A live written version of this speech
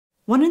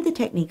One of the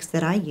techniques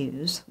that I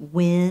use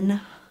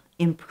when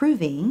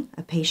improving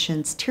a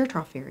patient's tear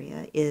trough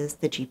area is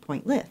the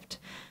G-point lift.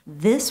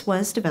 This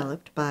was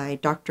developed by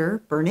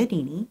Dr.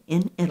 Bernardini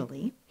in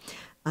Italy,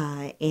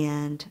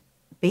 and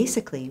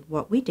basically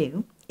what we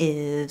do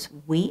is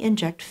we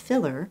inject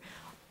filler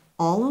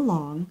all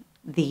along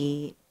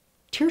the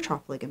tear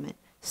trough ligament,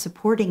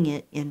 supporting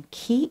it in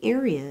key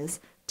areas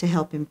to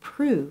help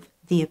improve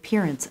the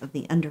appearance of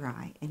the under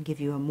eye and give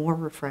you a more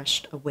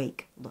refreshed,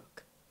 awake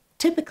look.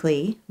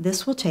 Typically,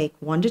 this will take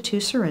 1 to 2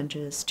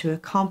 syringes to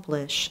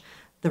accomplish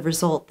the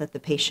result that the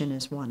patient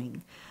is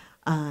wanting.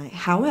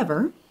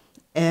 However,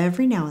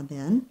 every now and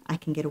then I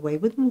can get away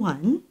with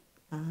 1,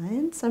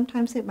 and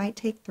sometimes it might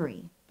take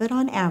 3, but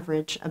on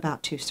average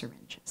about 2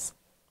 syringes.